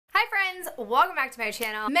friends, welcome back to my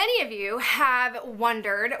channel. Many of you have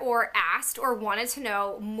wondered or asked or wanted to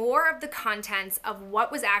know more of the contents of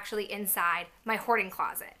what was actually inside my hoarding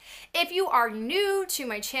closet. If you are new to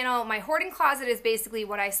my channel, my hoarding closet is basically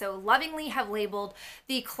what I so lovingly have labeled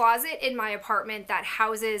the closet in my apartment that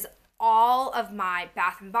houses all of my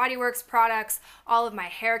Bath & Body Works products, all of my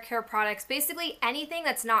hair care products, basically anything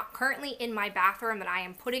that's not currently in my bathroom that I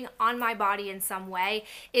am putting on my body in some way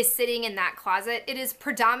is sitting in that closet. It is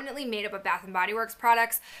predominantly made up of Bath & Body Works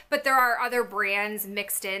products, but there are other brands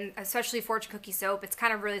mixed in, especially Fortune Cookie soap. It's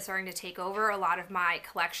kind of really starting to take over a lot of my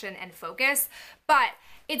collection and focus, but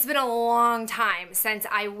it's been a long time since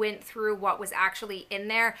I went through what was actually in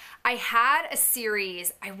there. I had a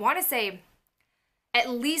series, I want to say at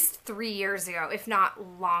least 3 years ago, if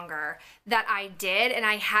not longer, that I did, and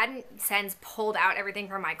I hadn't since pulled out everything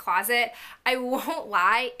from my closet. I won't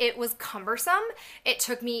lie, it was cumbersome. It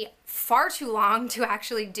took me far too long to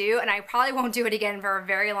actually do, and I probably won't do it again for a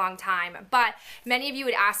very long time, but many of you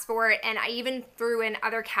would ask for it, and I even threw in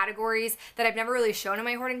other categories that I've never really shown in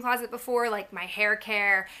my hoarding closet before, like my hair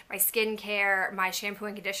care, my skin care, my shampoo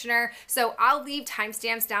and conditioner. So I'll leave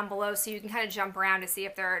timestamps down below so you can kind of jump around to see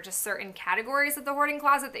if there are just certain categories of the hoarding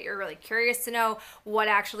closet that you're really curious to know what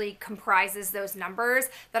actually comprises those numbers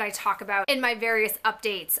that I talk about in my various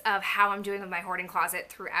updates of how I'm doing with my hoarding closet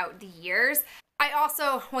throughout the years. I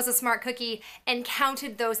also was a smart cookie and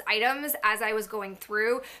counted those items as I was going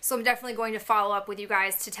through, so I'm definitely going to follow up with you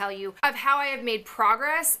guys to tell you of how I have made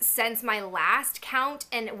progress since my last count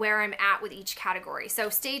and where I'm at with each category. So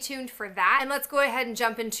stay tuned for that, and let's go ahead and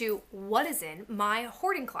jump into what is in my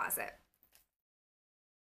hoarding closet.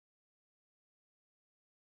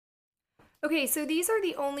 Okay, so these are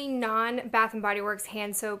the only non-Bath & Body Works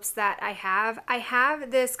hand soaps that I have. I have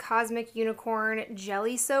this Cosmic Unicorn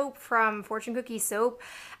Jelly Soap from Fortune Cookie Soap.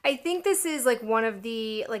 I think this is like one of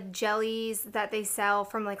the like jellies that they sell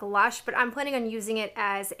from like Lush, but I'm planning on using it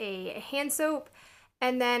as a hand soap.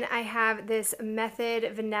 And then I have this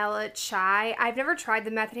Method Vanilla Chai. I've never tried the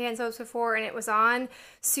Method hand soaps before, and it was on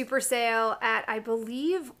super sale at, I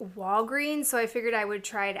believe, Walgreens, so I figured I would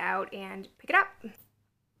try it out and pick it up.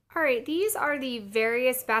 All right, these are the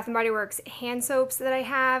various Bath & Body Works hand soaps that I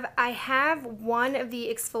have. I have one of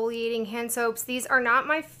the exfoliating hand soaps. These are not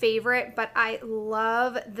my favorite, but I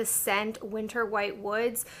love the scent Winter White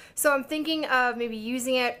Woods. So I'm thinking of maybe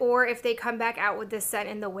using it, or if they come back out with this scent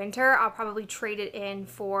in the winter, I'll probably trade it in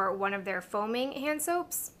for one of their foaming hand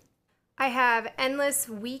soaps. I have Endless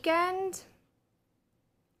Weekend,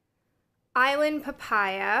 Island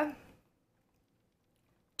Papaya,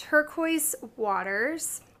 Turquoise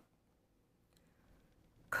Waters,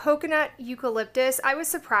 Coconut Eucalyptus. I was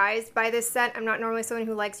surprised by this scent. I'm not normally someone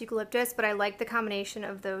who likes eucalyptus, but I like the combination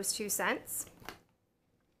of those two scents.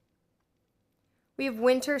 We have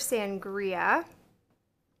Winter Sangria.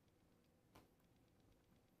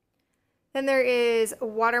 Then there is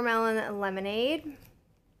Watermelon Lemonade,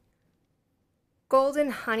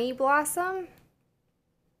 Golden Honey Blossom,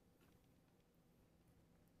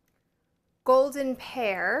 Golden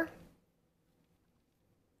Pear,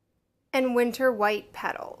 and Winter White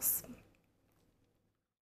Petals.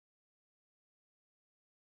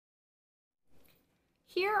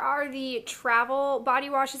 Here are the travel body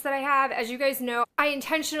washes that I have. As you guys know, I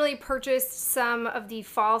intentionally purchased some of the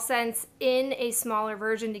fall scents in a smaller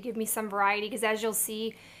version to give me some variety, because as you'll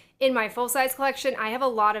see in my full-size collection, I have a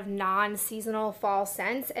lot of non-seasonal fall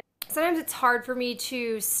scents. Sometimes it's hard for me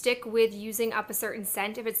to stick with using up a certain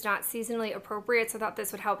scent if it's not seasonally appropriate, so I thought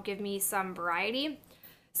this would help give me some variety.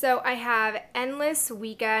 So I have Endless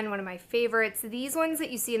Weekend, one of my favorites. These ones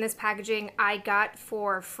that you see in this packaging I got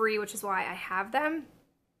for free, which is why I have them.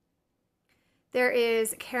 There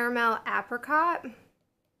is Caramel Apricot,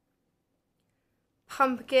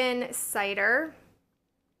 Pumpkin Cider,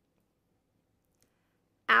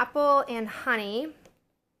 Apple and Honey,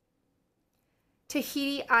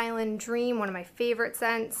 Tahiti Island Dream, one of my favorite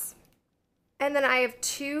scents. And then I have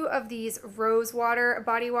two of these Rose Water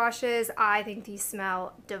body washes. I think these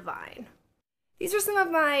smell divine. These are some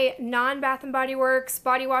of my non-Bath & Body Works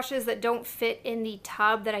body washes that don't fit in the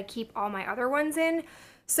tub that I keep all my other ones in.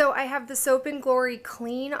 So I have the Soap & Glory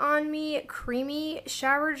Clean On Me Creamy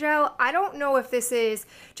Shower Gel. I don't know if this is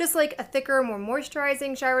just like a thicker, more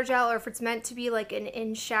moisturizing shower gel, or if it's meant to be like an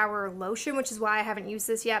in-shower lotion, which is why I haven't used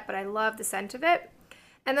this yet, but I love the scent of it.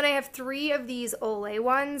 And then I have three of these Olay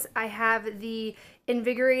ones. I have the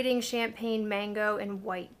Invigorating Champagne Mango and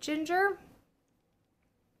White Ginger,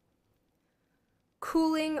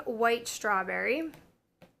 Cooling White Strawberry,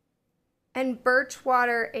 and Birch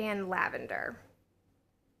Water and Lavender.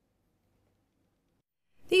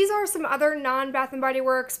 These are some other non-Bath & Body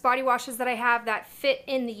Works body washes that I have that fit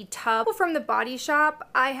in the tub. From the Body Shop,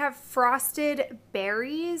 I have Frosted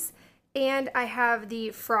Berries and I have the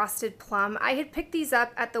Frosted Plum. I had picked these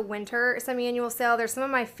up at the winter semi-annual sale. They're some of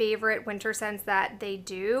my favorite winter scents that they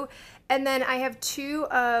do. And then I have 2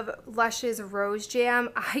 of Lush's Rose Jam.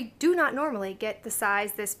 I do not normally get the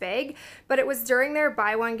size this big, but it was during their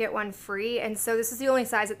buy one get one free, and so this is the only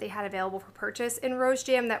size that they had available for purchase in Rose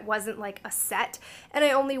Jam that wasn't like a set. And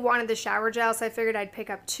I only wanted the shower gel, so I figured I'd pick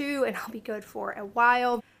up 2 and I'll be good for a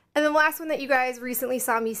while. And the last one that you guys recently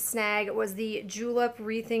saw me snag was the Julep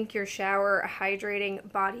Rethink Your Shower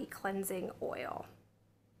Hydrating Body Cleansing Oil.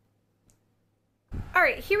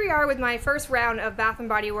 Alright, here we are with my first round of Bath &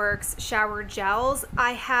 Body Works shower gels.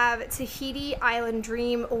 I have Tahiti Island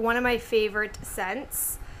Dream, one of my favorite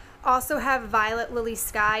scents. Also have Violet Lily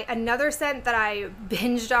Sky, another scent that I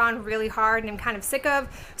binged on really hard and I'm kind of sick of,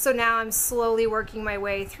 so now I'm slowly working my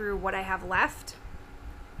way through what I have left.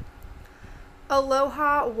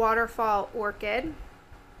 Aloha Waterfall Orchid.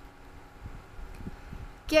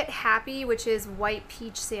 Get Happy, which is White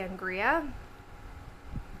Peach Sangria.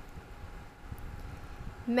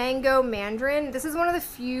 Mango Mandarin. This is one of the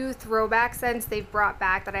few throwback scents they've brought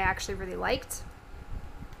back that I actually really liked.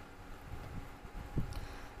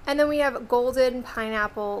 And then we have Golden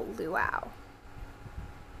Pineapple Luau.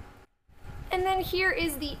 And then here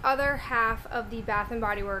is the other half of the Bath &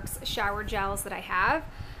 Body Works shower gels that I have.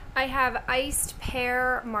 I have Iced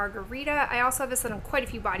Pear Margarita. I also have this on quite a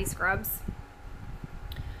few body scrubs.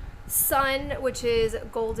 Sun, which is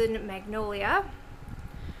Golden Magnolia.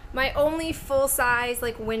 My only full-size,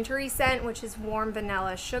 like, wintry scent, which is Warm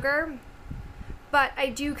Vanilla Sugar. But I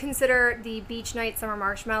do consider the Beach Night Summer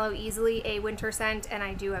Marshmallow easily a winter scent, and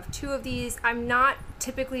I do have 2 of these. I'm not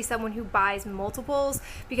typically someone who buys multiples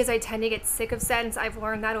because I tend to get sick of scents. I've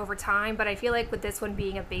learned that over time, but I feel like with this one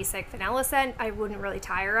being a basic vanilla scent, I wouldn't really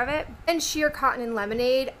tire of it. And Sheer Cotton and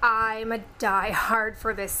Lemonade, I'm a die-hard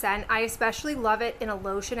for this scent. I especially love it in a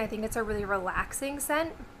lotion. I think it's a really relaxing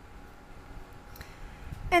scent.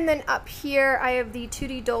 And then up here, I have the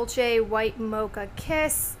Tutti Dolce White Mocha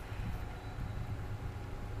Kiss.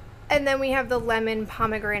 And then we have the Lemon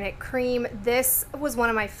Pomegranate Cream. This was one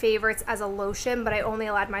of my favorites as a lotion, but I only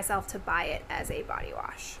allowed myself to buy it as a body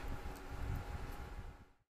wash.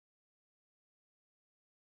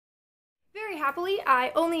 Very happily,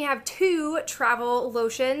 I only have 2 travel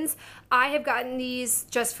lotions. I have gotten these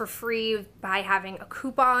just for free by having a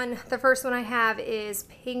coupon. The first one I have is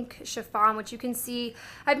Pink Chiffon, which you can see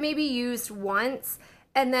I've maybe used once.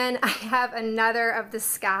 And then I have another of the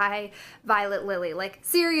Sky Violet Lily. Like,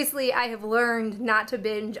 seriously, I have learned not to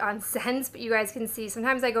binge on scents, but you guys can see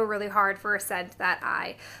sometimes I go really hard for a scent that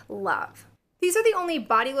I love. These are the only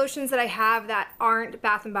body lotions that I have that aren't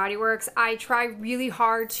Bath & Body Works. I try really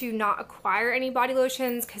hard to not acquire any body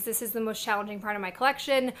lotions because this is the most challenging part of my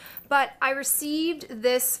collection, but I received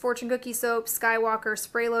this Fortune Cookie Soap Skywalker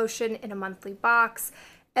Spray Lotion in a monthly box.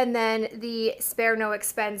 And then the Spare No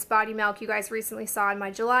Expense Body Milk you guys recently saw in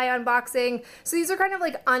my July unboxing. So these are kind of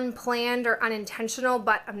like unplanned or unintentional,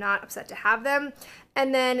 but I'm not upset to have them.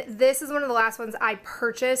 And then this is one of the last ones I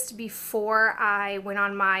purchased before I went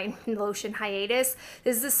on my lotion hiatus.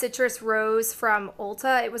 This is the Citrus Rose from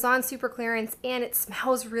Ulta. It was on super clearance and it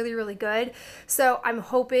smells really, really good. So I'm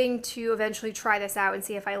hoping to eventually try this out and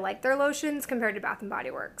see if I like their lotions compared to Bath & Body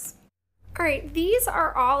Works. Alright, these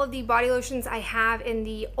are all of the body lotions I have in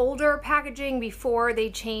the older packaging before they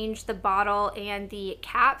changed the bottle and the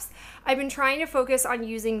caps. I've been trying to focus on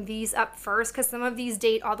using these up first because some of these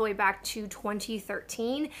date all the way back to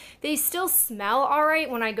 2013. They still smell alright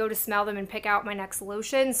when I go to smell them and pick out my next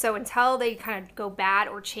lotion, so until they kind of go bad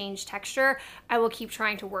or change texture, I will keep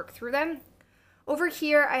trying to work through them. Over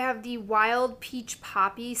here, I have the Wild Peach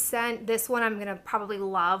Poppy scent. This one I'm going to probably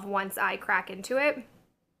love once I crack into it.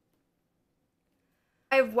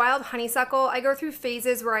 I have Wild Honeysuckle. I go through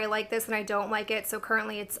phases where I like this and I don't like it, so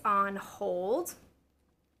currently it's on hold.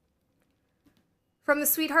 From the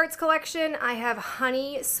Sweethearts collection, I have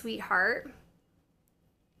Honey Sweetheart.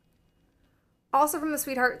 Also from the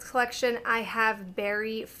Sweethearts collection, I have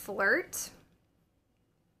Berry Flirt.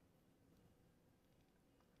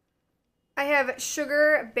 I have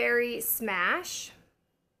Sugar Berry Smash.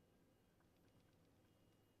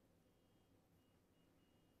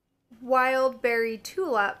 Wild Berry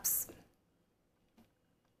Tulips,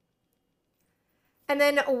 and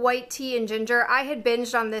then White Tea and Ginger. I had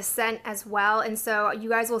binged on this scent as well, and so you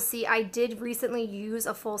guys will see I did recently use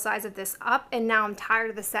a full size of this up, and now I'm tired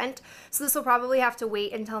of the scent, so this will probably have to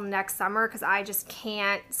wait until next summer because I just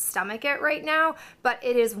can't stomach it right now, but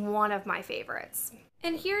it is one of my favorites.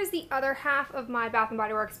 And here's the other half of my Bath &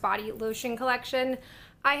 Body Works body lotion collection.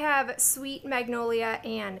 I have Sweet Magnolia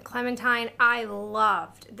and Clementine. I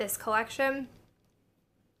loved this collection.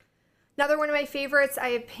 Another one of my favorites, I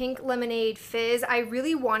have Pink Lemonade Fizz. I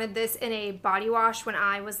really wanted this in a body wash when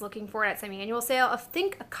I was looking for it at some annual sale, I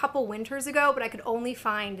think a couple winters ago, but I could only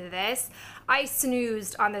find this. I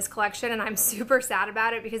snoozed on this collection and I'm super sad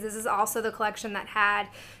about it because this is also the collection that had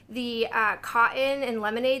the cotton and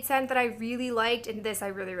lemonade scent that I really liked, and this I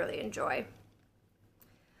really, really enjoy.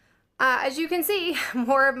 As you can see,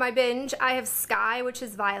 more of my binge. I have Sky, which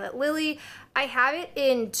is Violet Lily. I have it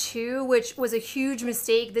in 2, which was a huge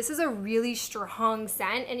mistake. This is a really strong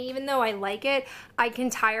scent, and even though I like it, I can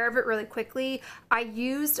tire of it really quickly. I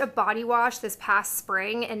used a body wash this past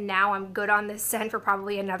spring, and now I'm good on this scent for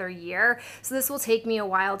probably another year, so this will take me a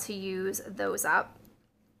while to use those up.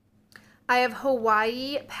 I have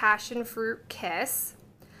Hawaii Passion Fruit Kiss.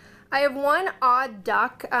 I have one Odd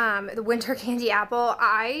Duck, the Winter Candy Apple.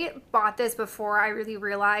 I bought this before I really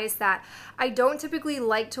realized that I don't typically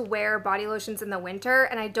like to wear body lotions in the winter,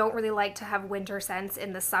 and I don't really like to have winter scents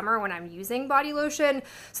in the summer when I'm using body lotion.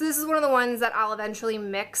 So this is one of the ones that I'll eventually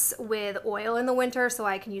mix with oil in the winter so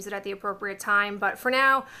I can use it at the appropriate time. But for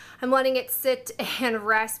now, I'm letting it sit and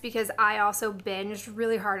rest because I also binged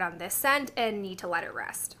really hard on this scent and need to let it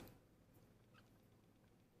rest.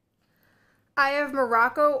 I have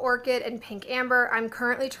Morocco Orchid and Pink Amber. I'm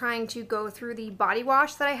currently trying to go through the body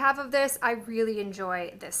wash that I have of this. I really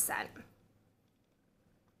enjoy this scent.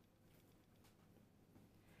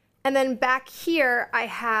 And then back here I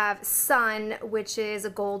have Sun, which is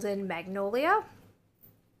a Golden Magnolia.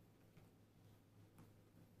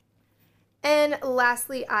 And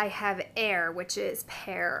lastly, I have Air, which is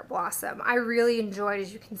Pear Blossom. I really enjoyed,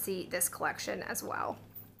 as you can see, this collection as well.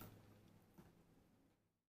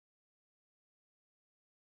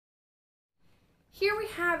 Here we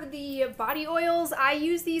have the body oils. I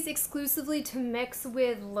use these exclusively to mix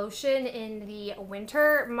with lotion in the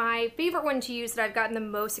winter. My favorite one to use that I've gotten the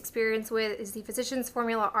most experience with is the Physicians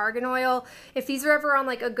Formula Argan Oil. If these are ever on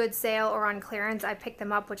like a good sale or on clearance, I pick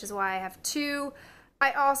them up, which is why I have 2.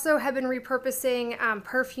 I also have been repurposing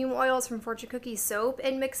perfume oils from Fortune Cookie soap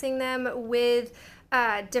and mixing them with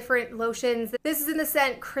different lotions. This is in the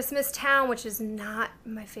scent Christmas Town, which is not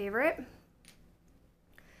my favorite.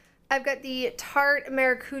 I've got the Tarte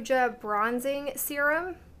Maracuja Bronzing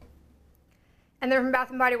Serum. And they're from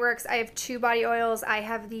Bath & Body Works. I have 2 body oils. I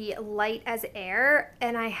have the Light as Air,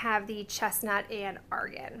 and I have the Chestnut and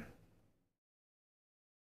Argan.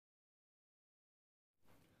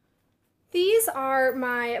 These are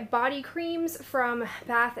my body creams from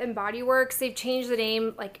Bath & Body Works. They've changed the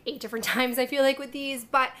name like 8 different times, I feel like, with these,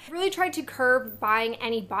 but I really tried to curb buying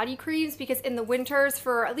any body creams because in the winters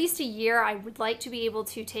for at least a year, I would like to be able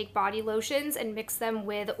to take body lotions and mix them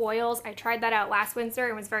with oils. I tried that out last winter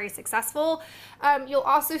and was very successful. You'll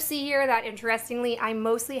also see here that, interestingly, I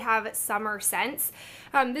mostly have summer scents.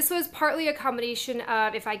 This was partly a combination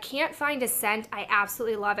of, if I can't find a scent I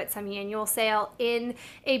absolutely love at some annual sale in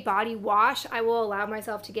a body wash, I will allow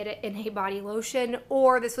myself to get it in a body lotion,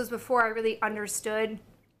 or this was before I really understood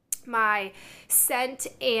my scent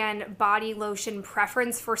and body lotion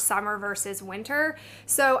preference for summer versus winter.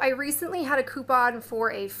 So I recently had a coupon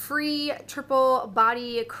for a free triple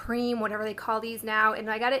body cream, whatever they call these now, and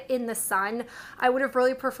I got it in the Sun. I would have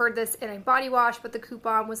really preferred this in a body wash, but the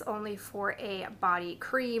coupon was only for a body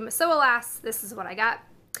cream. So alas, this is what I got.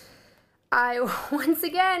 I once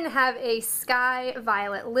again have a Sky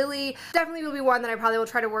Violet Lily. Definitely will be one that I probably will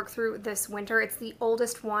try to work through this winter. It's the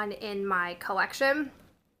oldest one in my collection.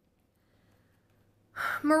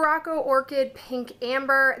 Morocco Orchid Pink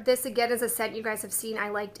Amber. This again is a scent you guys have seen I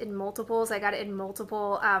liked in multiples. I got it in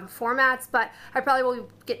multiple formats, but I probably will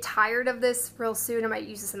get tired of this real soon. I might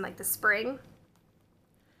use this in like the spring.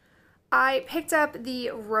 I picked up the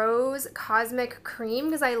Rose Cosmic Cream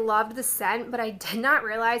because I loved the scent, but I did not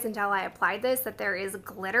realize until I applied this that there is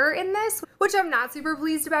glitter in this, which I'm not super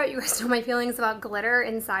pleased about. You guys know my feelings about glitter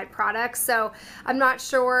inside products, so I'm not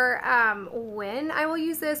sure when I will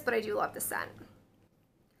use this, but I do love the scent.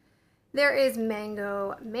 There is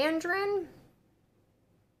Mango Mandarin.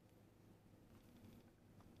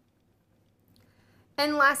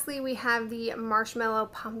 And lastly, we have the Marshmallow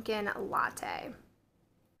Pumpkin Latte.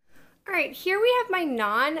 All right, here we have my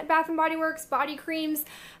non-Bath & Body Works body creams.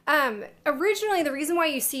 Originally, the reason why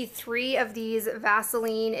you see 3 of these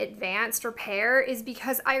Vaseline Advanced Repair is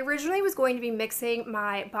because I originally was going to be mixing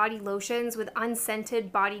my body lotions with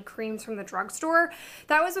unscented body creams from the drugstore.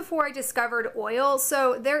 That was before I discovered oil,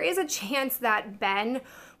 so there is a chance that Ben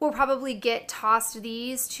will probably get tossed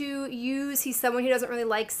these to use. He's someone who doesn't really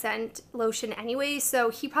like scent lotion anyway, so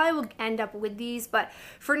he probably will end up with these, but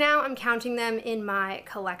for now I'm counting them in my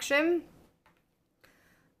collection.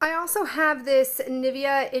 I also have this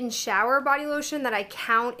Nivea In Shower body lotion that I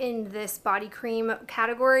count in this body cream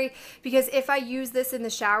category because if I use this in the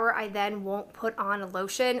shower, I then won't put on a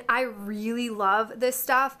lotion. I really love this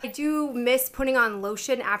stuff. I do miss putting on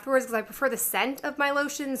lotion afterwards because I prefer the scent of my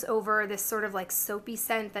lotions over this sort of like soapy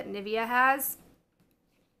scent that Nivea has.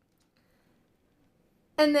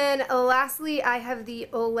 And then lastly, I have the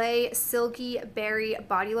Olay Silky Berry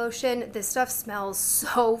Body Lotion. This stuff smells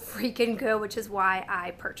so freaking good, which is why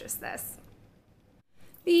I purchased this.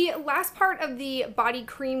 The last part of the body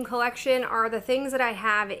cream collection are the things that I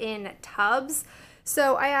have in tubs.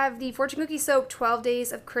 So I have the Fortune Cookie Soap 12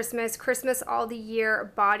 Days of Christmas, Christmas All the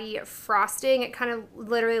Year Body Frosting. It kind of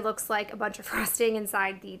literally looks like a bunch of frosting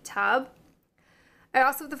inside the tub. I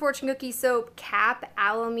also have the Fortune Cookie Soap Cap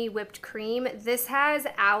Aloe Me Whipped Cream. This has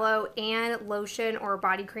aloe and lotion or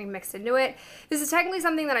body cream mixed into it. This is technically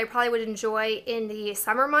something that I probably would enjoy in the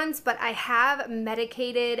summer months, but I have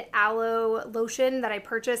medicated aloe lotion that I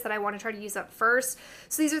purchased that I want to try to use up first.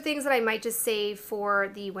 So these are things that I might just save for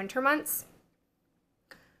the winter months.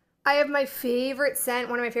 I have my favorite scent,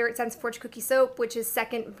 one of my favorite scents of Fortune Cookie Soap, which is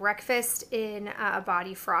Second Breakfast in a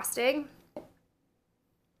body frosting.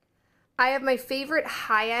 I have my favorite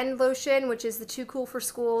high-end lotion, which is the Too Cool for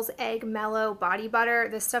School's Egg Mellow Body Butter.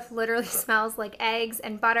 This stuff literally smells like eggs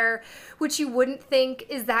and butter, which you wouldn't think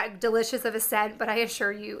is that delicious of a scent, but I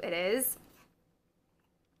assure you it is.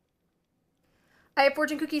 I have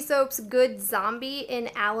Fortune Cookie Soap's Good Zombie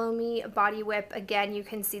in Aloe Me Body Whip. Again, you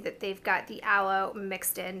can see that they've got the aloe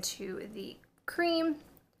mixed into the cream.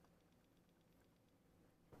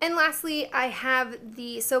 And lastly, I have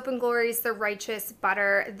the Soap & Glory's The Righteous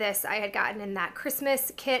Butter. This I had gotten in that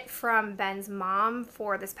Christmas kit from Ben's mom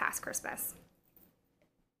for this past Christmas.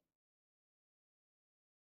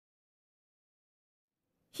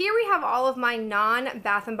 Here we have all of my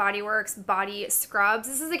non-Bath & Body Works body scrubs.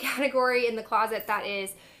 This is a category in the closet that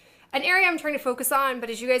is an area I'm trying to focus on, but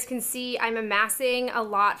as you guys can see, I'm amassing a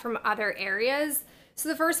lot from other areas. So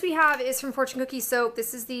the first we have is from Fortune Cookie Soap.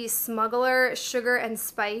 This is the Smuggler Sugar and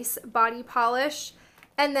Spice Body Polish.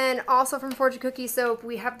 And then also from Fortune Cookie Soap,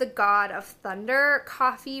 we have the God of Thunder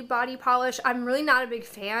Coffee Body Polish. I'm really not a big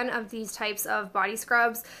fan of these types of body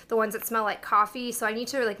scrubs, the ones that smell like coffee, so I need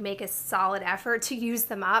to like make a solid effort to use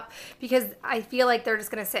them up because I feel like they're just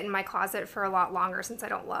gonna sit in my closet for a lot longer since I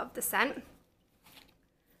don't love the scent.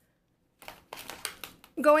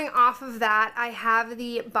 Going off of that, I have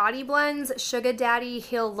the Body Blends Sugar Daddy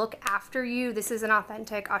He'll Look After You. This is an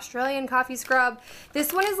authentic Australian coffee scrub.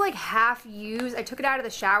 This one is like half used. I took it out of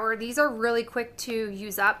the shower. These are really quick to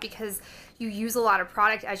use up because you use a lot of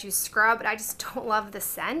product as you scrub, but I just don't love the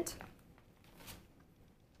scent.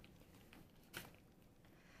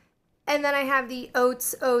 And then I have the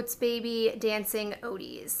Oats Baby Dancing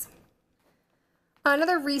Oaties.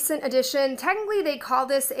 Another recent addition, technically they call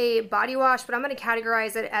this a body wash, but I'm going to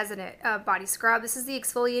categorize it as a body scrub. This is the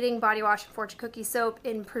Exfoliating Body Wash from Fortune Cookie Soap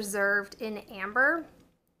in Preserved in Amber.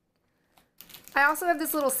 I also have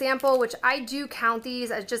this little sample, which I do count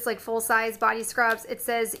these as just like full-size body scrubs. It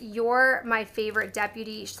says, "You're my favorite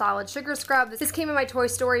deputy solid sugar scrub." This came in my Toy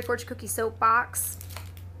Story Fortune Cookie Soap box.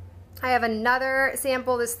 I have another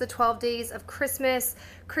sample. This is the 12 Days of Christmas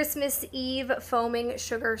Eve Foaming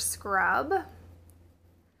Sugar Scrub.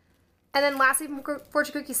 And then lastly from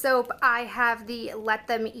Fortune Cookie Soap, I have the Let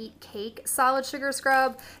Them Eat Cake Solid Sugar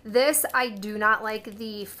Scrub. This I do not like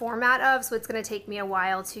the format of, so it's going to take me a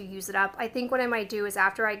while to use it up. I think what I might do is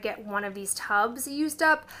after I get one of these tubs used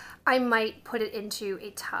up, I might put it into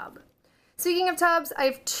a tub. Speaking of tubs, I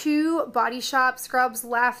have two Body Shop scrubs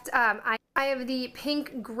left. I have the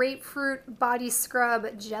Pink Grapefruit Body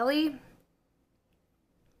Scrub Jelly.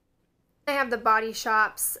 I have the Body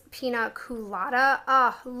Shop's Pina Colada.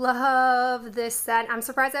 Oh, love this scent. I'm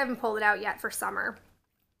surprised I haven't pulled it out yet for summer.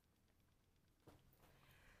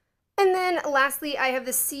 And then lastly, I have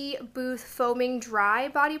the Sea Booth Foaming Dry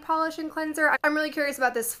Body Polish and Cleanser. I'm really curious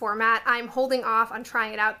about this format. I'm holding off on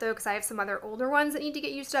trying it out though because I have some other older ones that need to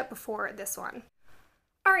get used up before this one.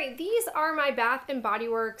 Alright, these are my Bath & Body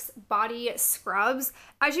Works body scrubs.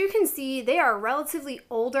 As you can see, they are relatively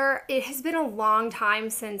older. It has been a long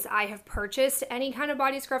time since I have purchased any kind of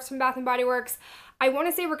body scrubs from Bath & Body Works. I want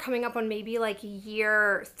to say we're coming up on maybe like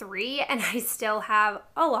year 3, and I still have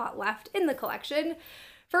a lot left in the collection.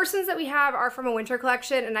 First ones that we have are from a winter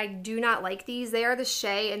collection, and I do not like these. They are the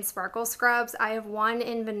Shea and Sparkle scrubs. I have one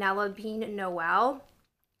in Vanilla Bean Noel.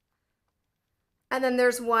 And then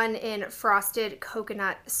there's one in Frosted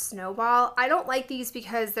Coconut Snowball. I don't like these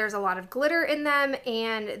because there's a lot of glitter in them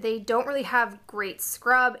and they don't really have great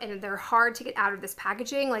scrub and they're hard to get out of this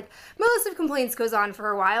packaging. Like, my list of complaints goes on for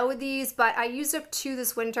a while with these, but I used up 2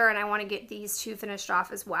 this winter and I want to get these 2 finished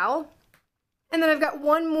off as well. And then I've got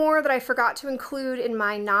one more that I forgot to include in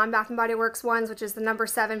my non-Bath & Body Works ones, which is the No.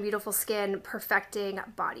 7 Beautiful Skin Perfecting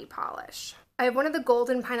Body Polish. I have one of the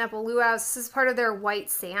Golden Pineapple Luau's. This is part of their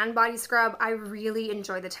White Sand body scrub. I really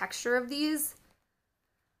enjoy the texture of these.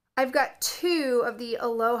 I've got 2 of the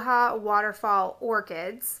Aloha Waterfall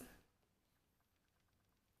Orchids.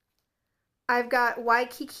 I've got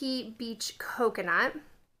Waikiki Beach Coconut.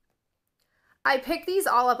 I picked these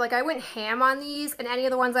all up, like I went ham on these, and any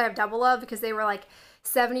of the ones I have double of because they were like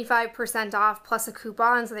 75% off plus a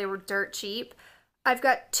coupon, so they were dirt cheap. I've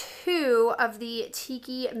got 2 of the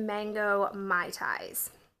Tiki Mango Mai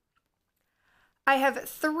Tais. I have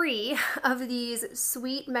 3 of these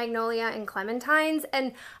Sweet Magnolia and Clementines,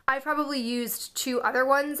 and I probably used 2 other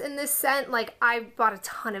ones in this scent. Like, I bought a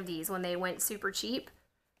ton of these when they went super cheap.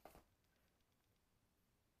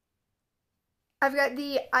 I've got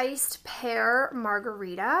the Iced Pear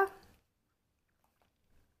Margarita.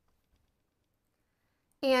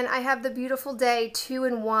 And I have the Beautiful Day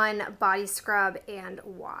 2-in-1 body scrub and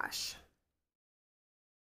wash.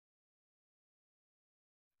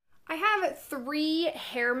 I have 3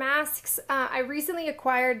 hair masks. I recently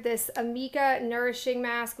acquired this Amika Nourishing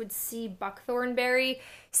Mask with Sea Buckthorn Berry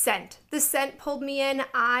scent. The scent pulled me in.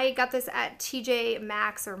 I got this at TJ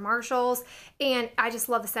Maxx or Marshall's, and I just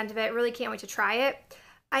love the scent of it. Really can't wait to try it.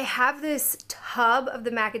 I have this tub of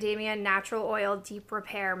the Macadamia Natural Oil Deep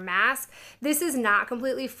Repair Mask. This is not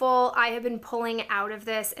completely full. I have been pulling out of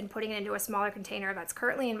this and putting it into a smaller container that's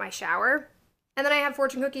currently in my shower. And then I have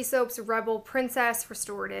Fortune Cookie Soap's Rebel Princess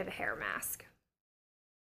Restorative Hair Mask.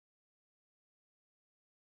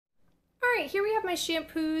 All right, here we have my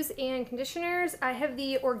shampoos and conditioners. I have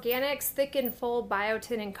the Organics Thick and Full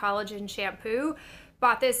Biotin and Collagen Shampoo.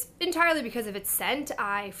 Bought this entirely because of its scent.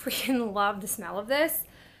 I freaking love the smell of this.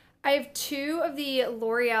 I have 2 of the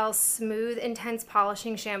L'Oreal Smooth Intense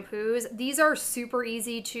Polishing Shampoos. These are super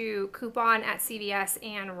easy to coupon at CVS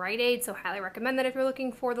and Rite Aid, so highly recommend that if you're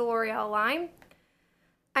looking for the L'Oreal line.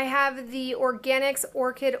 I have the Organics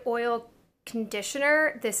Orchid Oil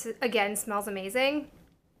Conditioner. This, again, smells amazing.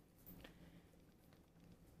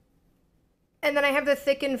 And then I have the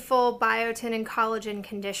Thick and Full Biotin and Collagen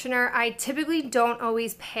Conditioner. I typically don't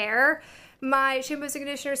always pair my shampoos and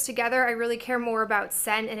conditioners together. I really care more about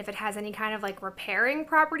scent, and if it has any kind of like repairing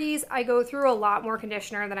properties, I go through a lot more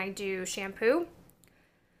conditioner than I do shampoo.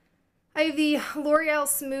 I have the L'Oreal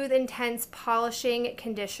Smooth Intense Polishing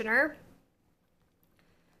Conditioner.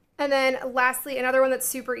 And then lastly, another one that's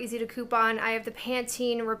super easy to coupon, I have the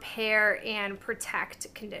Pantene Repair and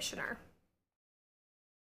Protect Conditioner.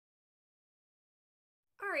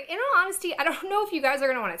 All right, in all honesty, I don't know if you guys are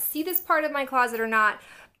gonna wanna see this part of my closet or not,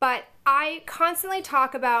 but I constantly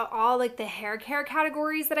talk about all like the hair care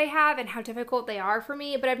categories that I have and how difficult they are for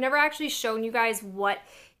me, but I've never actually shown you guys what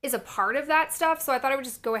is a part of that stuff, so I thought I would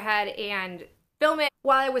just go ahead and film it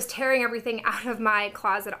while I was tearing everything out of my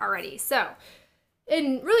closet already. So,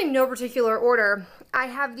 in really no particular order, I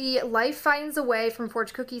have the Life Finds a Way from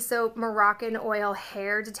Fortune Cookie Soap Moroccan Oil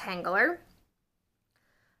Hair Detangler.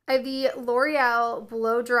 I have the L'Oreal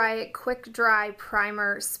Blow Dry Quick Dry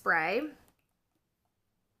Primer Spray.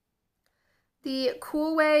 The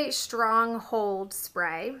Cool Way Strong Hold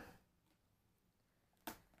Spray.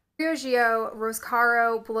 Briogeo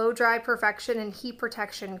Roscaro Blow Dry Perfection and Heat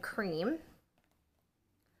Protection Cream.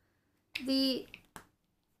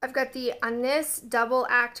 I've got the Anise Double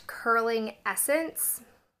Act Curling Essence.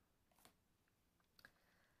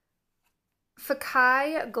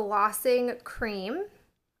 Fakai Glossing Cream.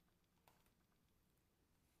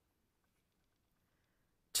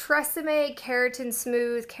 Tresemme Keratin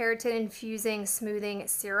Smooth Keratin Infusing Smoothing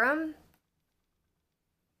Serum.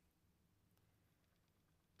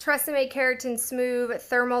 Tresemme Keratin Smooth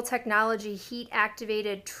Thermal Technology Heat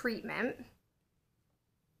Activated Treatment.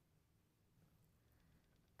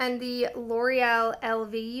 And the L'Oreal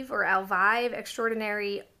Elvive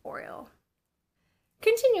Extraordinary Oil.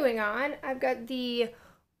 Continuing on, I've got the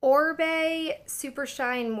Orbe Super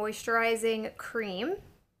Shine Moisturizing Cream.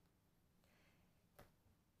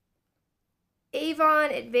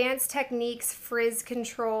 Avon Advanced Techniques Frizz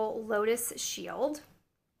Control Lotus Shield.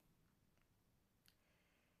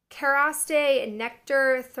 Keraste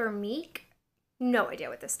Nectar Thermique. No idea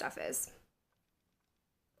what this stuff is.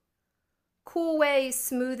 Cool Way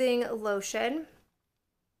Smoothing Lotion.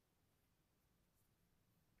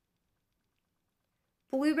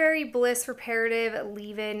 Blueberry Bliss Reparative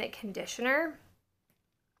Leave-In Conditioner.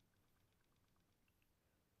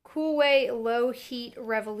 Cool Way Low Heat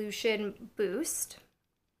Revolution Boost.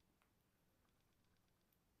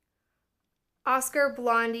 Oscar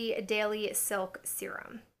Blondie Daily Silk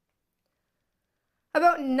Serum.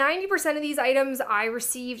 About 90% of these items I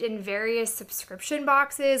received in various subscription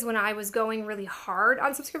boxes when I was going really hard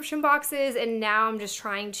on subscription boxes, and now I'm just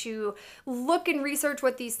trying to look and research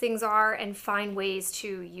what these things are and find ways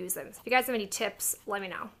to use them. So if you guys have any tips, let me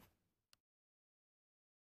know.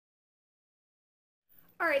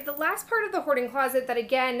 All right, the last part of the hoarding closet that,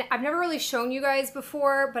 again, I've never really shown you guys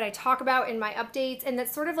before, but I talk about in my updates, and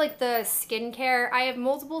that's sort of like the skincare. I have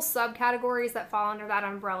multiple subcategories that fall under that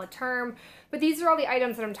umbrella term, but these are all the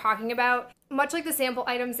items that I'm talking about. Much like the sample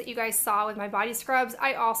items that you guys saw with my body scrubs,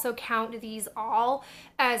 I also count these all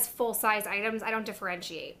as full-size items. I don't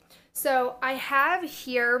differentiate. So I have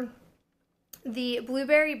here the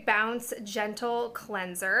Blueberry Bounce Gentle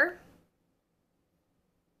Cleanser.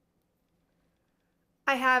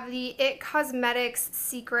 I have the It Cosmetics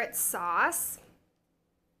Secret Sauce,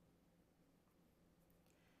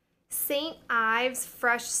 St. Ives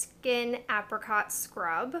Fresh Skin Apricot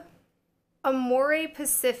Scrub, Amore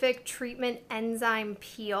Pacific Treatment Enzyme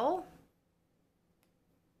Peel,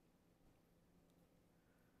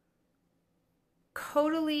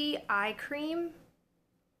 Caudalie Eye Cream,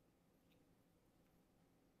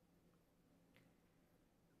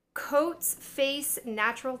 Coats Face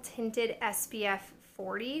Natural Tinted SPF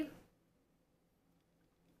 40,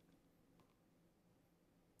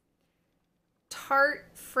 Tarte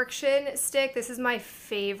Friction Stick. This is my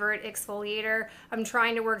favorite exfoliator. I'm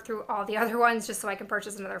trying to work through all the other ones just so I can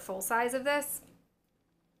purchase another full size of this.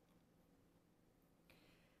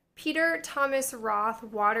 Peter Thomas Roth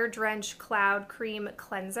Water Drenched Cloud Cream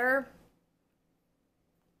Cleanser.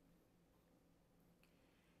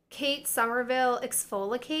 Kate Somerville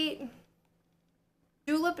Exfoliate.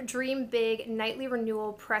 Julep Dream Big Nightly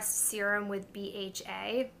Renewal Pressed Serum with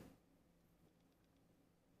BHA.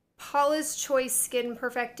 Paula's Choice Skin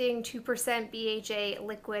Perfecting 2% BHA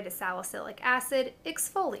Liquid Salicylic Acid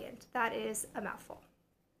Exfoliant. That is a mouthful.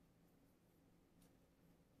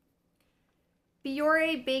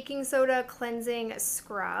 Biore Baking Soda Cleansing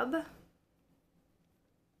Scrub.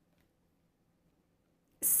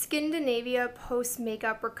 Skindinavia Post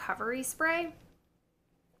Makeup Recovery Spray.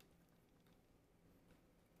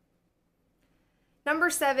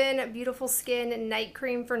 Number 7, Beautiful Skin Night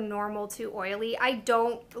Cream for Normal to Oily. I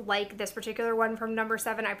don't like this particular one from Number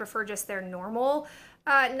 7. I prefer just their normal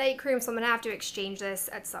night cream, so I'm going to have to exchange this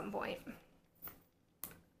at some point.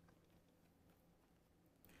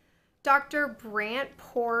 Dr. Brandt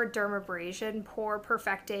Pore Dermabrasion Pore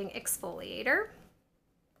Perfecting Exfoliator.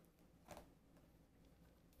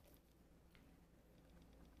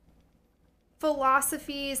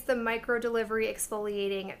 Philosophy's The Micro Delivery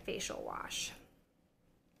Exfoliating Facial Wash.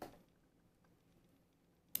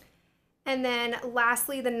 And then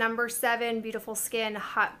lastly, the Number 7 Beautiful Skin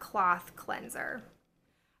Hot Cloth Cleanser.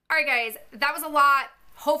 All right, guys, that was a lot.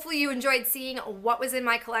 Hopefully you enjoyed seeing what was in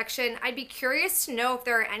my collection. I'd be curious to know if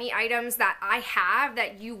there are any items that I have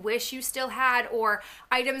that you wish you still had, or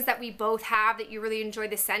items that we both have that you really enjoy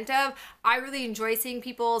the scent of. I really enjoy seeing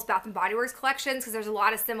people's Bath & Body Works collections because there's a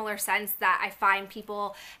lot of similar scents that I find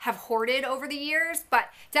people have hoarded over the years, but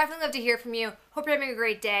definitely love to hear from you. Hope you're having a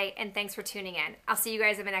great day, and thanks for tuning in. I'll see you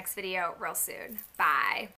guys in the next video real soon. Bye.